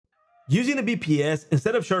Using a VPS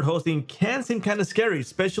instead of shared hosting can seem kind of scary,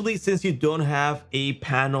 especially since you don't have a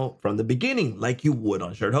panel from the beginning like you would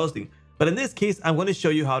on shared hosting. But in this case, I'm going to show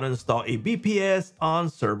you how to install a VPS on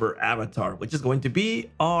Server Avatar, which is going to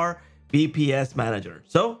be our VPS manager.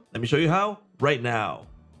 So let me show you how right now.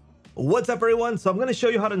 What's up everyone? So I'm going to show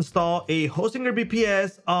you how to install a Hostinger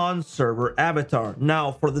VPS on Server Avatar.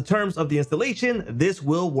 Now for the terms of the installation, this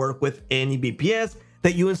will work with any VPS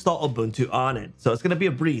that you install Ubuntu on it. So it's going to be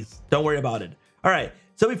a breeze. Don't worry about it. All right.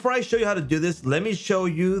 So before I show you how to do this, let me show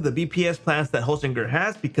you the VPS plans that Hostinger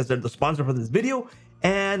has because they're the sponsor for this video.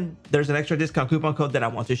 And there's an extra discount coupon code that I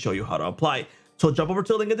want to show you how to apply. So jump over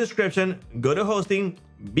to the link in the description, go to hosting,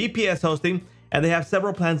 VPS hosting, and they have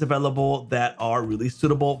several plans available that are really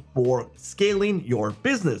suitable for scaling your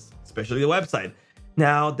business, especially the website.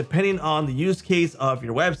 Now, depending on the use case of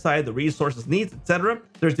your website, the resources needs, etc.,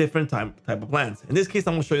 there's different type of plans. In this case,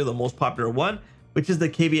 I'm going to show you the most popular one, which is the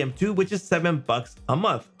KVM2, which is $7 a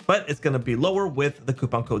month, but it's going to be lower with the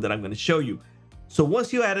coupon code that I'm going to show you. So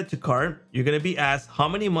once you add it to cart, you're going to be asked how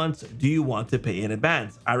many months do you want to pay in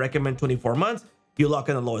advance. I recommend 24 months. You lock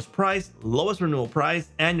in the lowest price, lowest renewal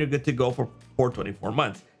price, and you're good to go for 24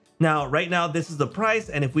 months. Now, right now, this is the price.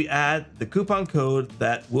 And if we add the coupon code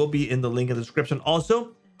that will be in the link in the description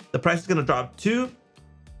also, the price is going to drop to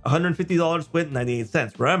 $150 with 98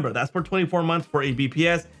 cents. Remember, that's for 24 months for a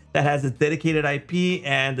VPS that has its dedicated IP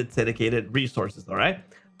and its dedicated resources. All right.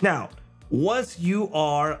 Now, once you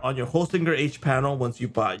are on your Hostinger H panel, once you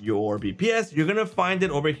bought your VPS, you're going to find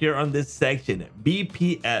it over here on this section,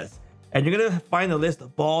 VPS. And you're going to find a list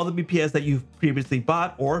of all the VPS that you've previously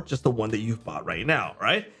bought or just the one that you've bought right now,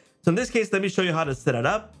 right? So in this case, let me show you how to set it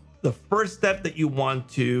up. The first step that you want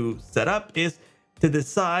to set up is to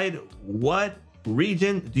decide what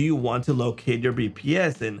region do you want to locate your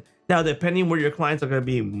VPS in. Now, depending where your clients are going to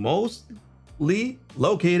be mostly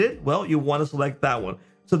located, well, you want to select that one.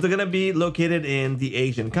 So if they're going to be located in the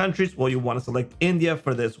Asian countries, well, you want to select India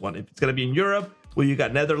for this one. If it's going to be in Europe, well, you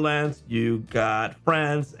got Netherlands, you got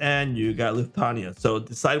France, and you got Lithuania. So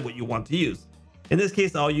decide what you want to use. In this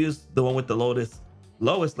case, I'll use the one with the lowest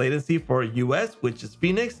latency for US, which is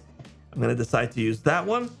Phoenix. I'm going to decide to use that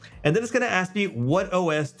one. And then it's going to ask me what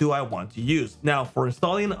OS do I want to use. Now, for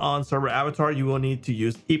installing on Server Avatar, you will need to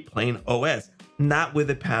use a plain OS, not with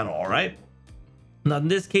a panel, all right? Now, in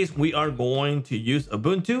this case, we are going to use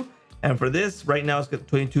Ubuntu. And for this, right now, it's got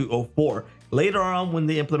 2204. Later on, when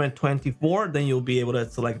they implement 24, then you'll be able to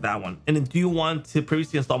select that one. And then do you want to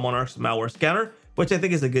previously install Monarch's malware scanner, which I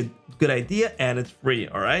think is a good idea, and it's free.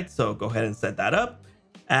 All right, so go ahead and set that up.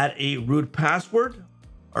 Add a root password.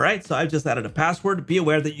 All right, so I've just added a password. Be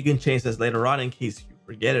aware that you can change this later on in case you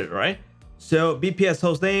forget it. All right, so VPS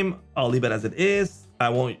host name, I'll leave it as it is. I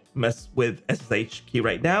won't mess with SSH key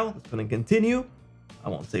right now. Let's go and continue. I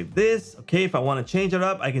won't save this. Okay, if I want to change it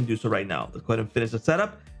up, I can do so right now. Let's go ahead and finish the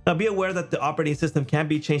setup. Now be aware that the operating system can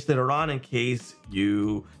be changed later on in case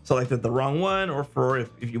you selected the wrong one or for if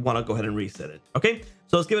you want to go ahead and reset it. Okay,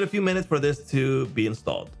 so let's give it a few minutes for this to be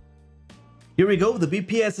installed. Here we go. The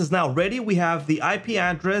VPS is now ready. We have the IP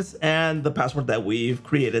address and the password that we've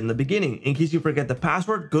created in the beginning. In case you forget the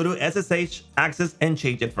password, go to SSH access and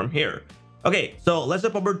change it from here. Okay, so let's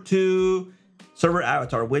jump over to Server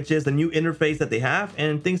Avatar, which is the new interface that they have,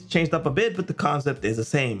 and things changed up a bit, but the concept is the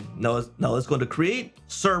same. Now let's go to create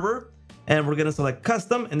server, and we're going to select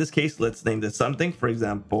custom. In this case, let's name this something, for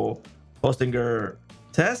example, Hostinger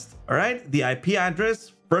test. All right, the IP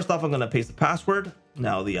address. First off, I'm going to paste the password.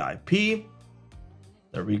 Now the IP.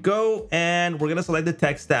 There we go. And we're going to select the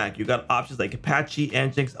tech stack. You got options like Apache,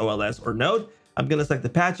 Nginx, OLS, or Node. I'm going to select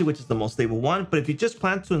Apache, which is the most stable one. But if you just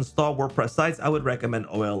plan to install WordPress sites, I would recommend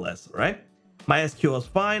OLS, right? MySQL is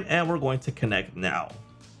fine, and we're going to connect now.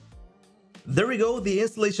 There we go. The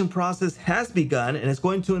installation process has begun, and it's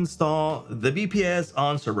going to install the VPS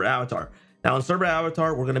on Server Avatar. Now, on Server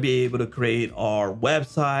Avatar, we're going to be able to create our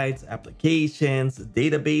websites, applications,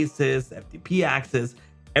 databases, FTP access.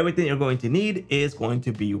 Everything you're going to need is going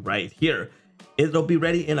to be right here. It'll be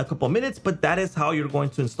ready in a couple of minutes, but that is how you're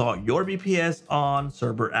going to install your VPS on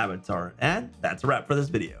Server Avatar. And that's a wrap for this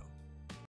video.